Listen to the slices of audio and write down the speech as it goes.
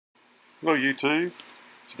Hello YouTube.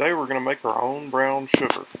 Today we're going to make our own brown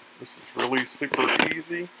sugar. This is really super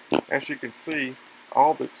easy. As you can see,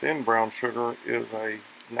 all that's in brown sugar is a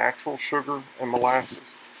natural sugar and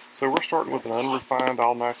molasses. So we're starting with an unrefined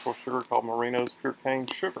all-natural sugar called Marino's Pure Cane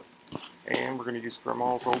Sugar. And we're going to use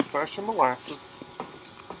Grandma's old-fashioned molasses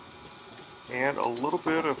and a little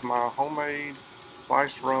bit of my homemade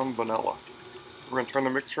spiced rum vanilla. So we're going to turn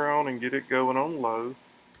the mixer on and get it going on low.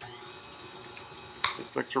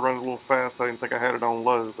 This mixer runs a little fast. I didn't think I had it on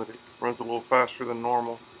low, but it runs a little faster than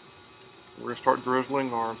normal. We're going to start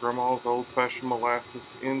drizzling our Grandma's old-fashioned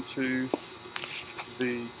molasses into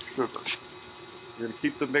the sugar. We're going to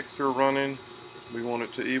keep the mixer running. We want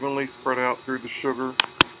it to evenly spread out through the sugar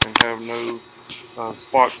and have no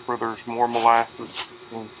spots where there's more molasses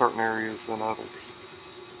in certain areas than others.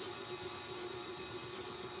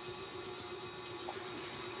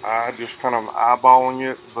 I just kind of eyeballing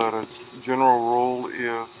it, but a general rule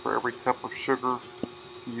is for every cup of sugar,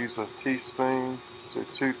 use a teaspoon to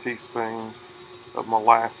 2 teaspoons of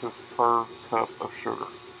molasses per cup of sugar.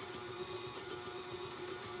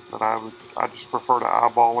 But I just prefer to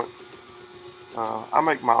eyeball it. I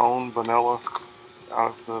make my own vanilla out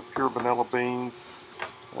of the pure vanilla beans.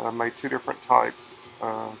 I made 2 different types.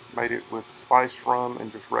 Made it with spiced rum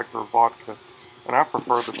and just regular vodka. And I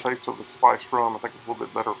prefer the taste of the spiced rum. I think it's a little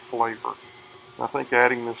bit better flavor. And I think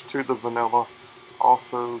adding this to the vanilla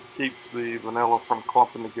also keeps the vanilla from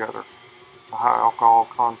clumping together. The high alcohol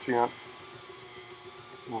content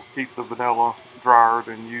will keep the vanilla drier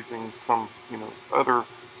than using some, other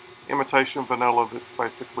imitation vanilla that's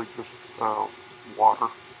basically just water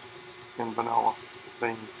and vanilla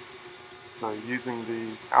beans. So using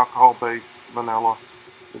the alcohol-based vanilla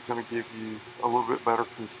is going to give you a little bit better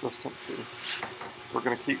consistency. We're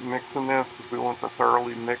going to keep mixing this because we want to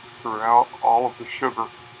thoroughly mix throughout all of the sugar.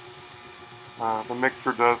 The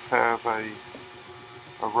mixer does have a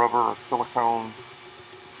rubber or silicone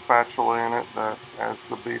spatula in it that as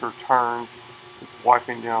the beater turns, it's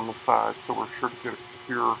wiping down the sides, so we're sure to get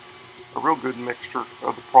a real good mixture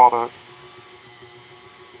of the product.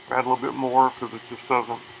 Add a little bit more because it just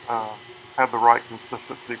doesn't have the right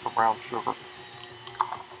consistency for brown sugar.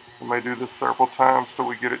 We may do this several times till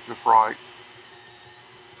we get it just right.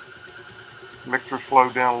 Mixer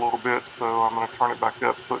slowed down a little bit, so I'm going to turn it back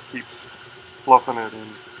up so it keeps fluffing it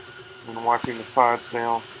and wiping the sides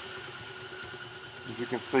down. As you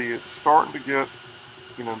can see, it's starting to get,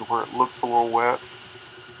 to where it looks a little wet,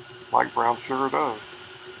 like brown sugar does.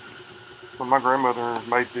 When my grandmother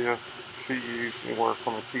made this, she used anywhere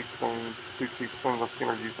from a teaspoon, 2 teaspoons. I've seen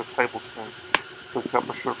her use a tablespoon to a cup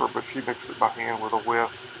of sugar, but she mixed it by hand with a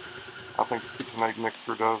whisk. I think the KitchenAid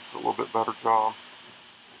mixer does a little bit better job.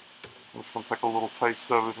 I'm just going to take a little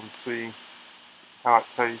taste of it and see how it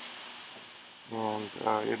tastes. And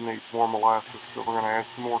it needs more molasses, so we're going to add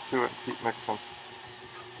some more to it and keep mixing.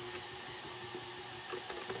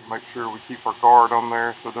 Make sure we keep our guard on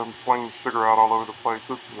there so it doesn't sling the sugar out all over the place.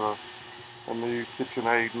 This is a new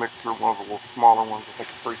KitchenAid mixer, one of the little smaller ones, I think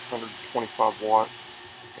 325 watt,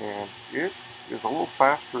 and it is a little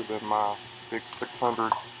faster than my big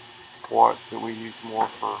 600 watt that we use more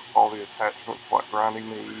for all the attachments like grinding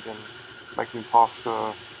meat and making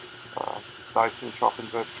pasta, dicing, chopping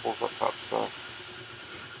vegetables, that type of stuff.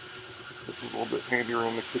 This is a little bit handier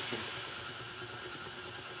in the kitchen.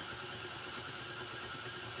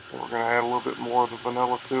 And we're going to add a little bit more of the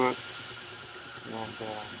vanilla to it, and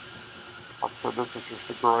like I said, this is just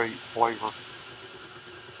a great flavor.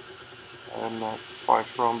 And that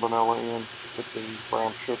spiced rum vanilla in with the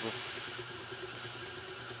brown sugar.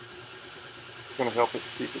 It's going to help it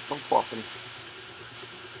keep it from clumping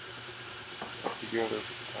together.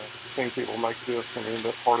 I've seen people make this and end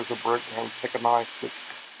up hard as a brick and take a knife to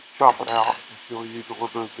chop it out. If you'll use a little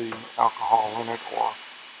bit of the alcohol in it or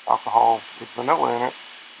alcohol with vanilla in it,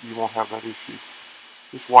 you won't have that issue.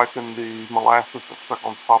 Just wiping the molasses that's stuck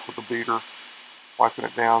on top of the beater, wiping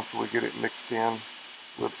it down so we get it mixed in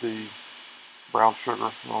with the brown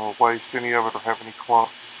sugar. We don't want to waste any of it or have any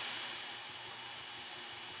clumps.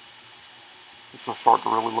 This will start to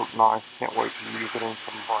really look nice. Can't wait to use it in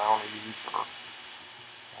some brownies or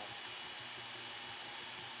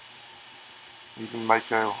even make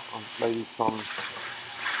maybe some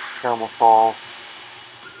caramel sauce.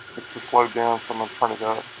 Mixer slowed down, so I'm going to turn it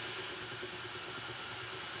up.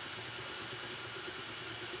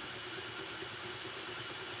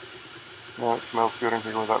 Now it smells good in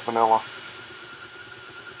here with that vanilla.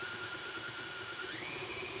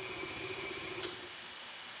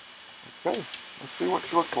 Okay, let's see what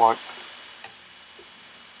she looks like.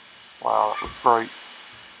 Wow, that looks great.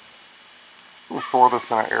 We'll store this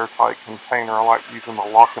in an airtight container. I like using the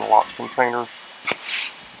lock and lock containers.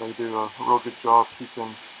 They do a real good job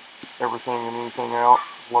keeping everything and anything out.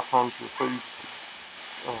 A lot of times your food,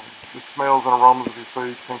 the smells and aromas of your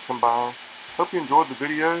food can combine. Hope you enjoyed the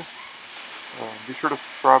video. Be sure to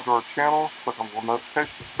subscribe to our channel. Click on the little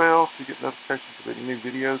notifications bell so you get notifications of any new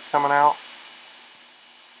videos coming out.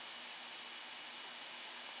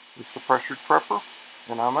 This is the Pressured Prepper,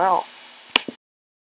 and I'm out.